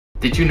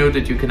Did you know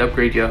that you can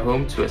upgrade your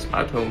home to a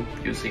smart home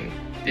using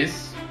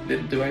this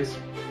little device?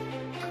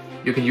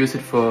 You can use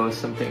it for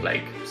something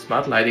like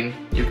smart lighting.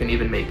 You can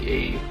even make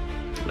a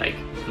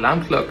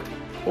alarm clock,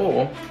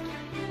 or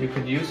you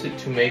could use it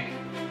to make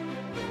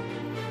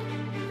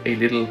a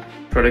little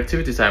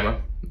productivity timer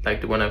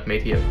like the one I've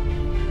made here,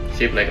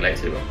 shaped like a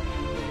lightsaber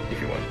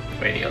if you want,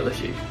 or any other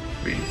shape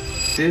really.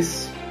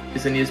 This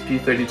is an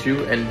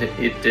ESP32 and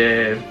it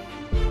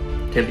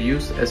can be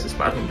used as a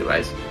smart home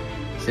device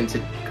since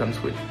it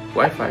comes with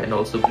Wi-Fi and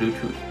also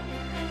Bluetooth.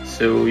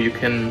 So you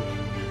can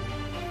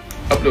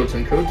upload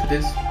some code to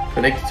this,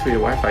 connect it to your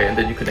Wi-Fi, and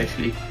then you can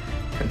actually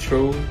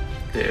control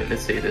the,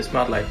 let's say, the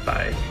smart light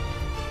by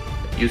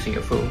using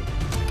your phone.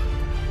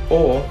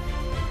 Or,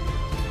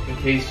 in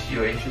case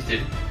you're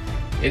interested,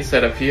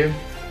 inside of here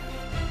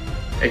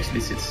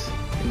actually sits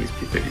an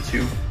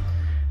ESP32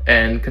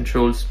 and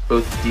controls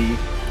both the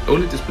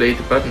OLED display,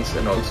 the buttons,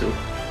 and also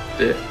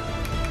the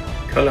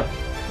color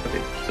of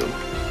it. So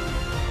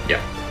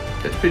yeah,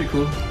 that's pretty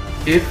cool.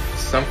 If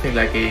something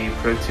like a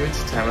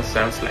productivity timer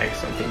sounds like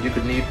something you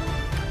could need,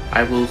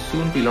 I will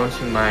soon be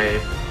launching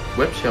my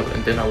web shop,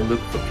 and then I will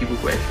look for people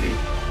who actually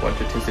want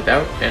to test it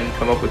out and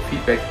come up with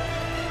feedback.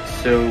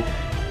 So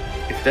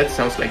if that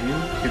sounds like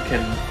you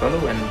can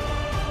follow and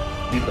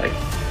leave a like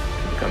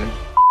in the comment.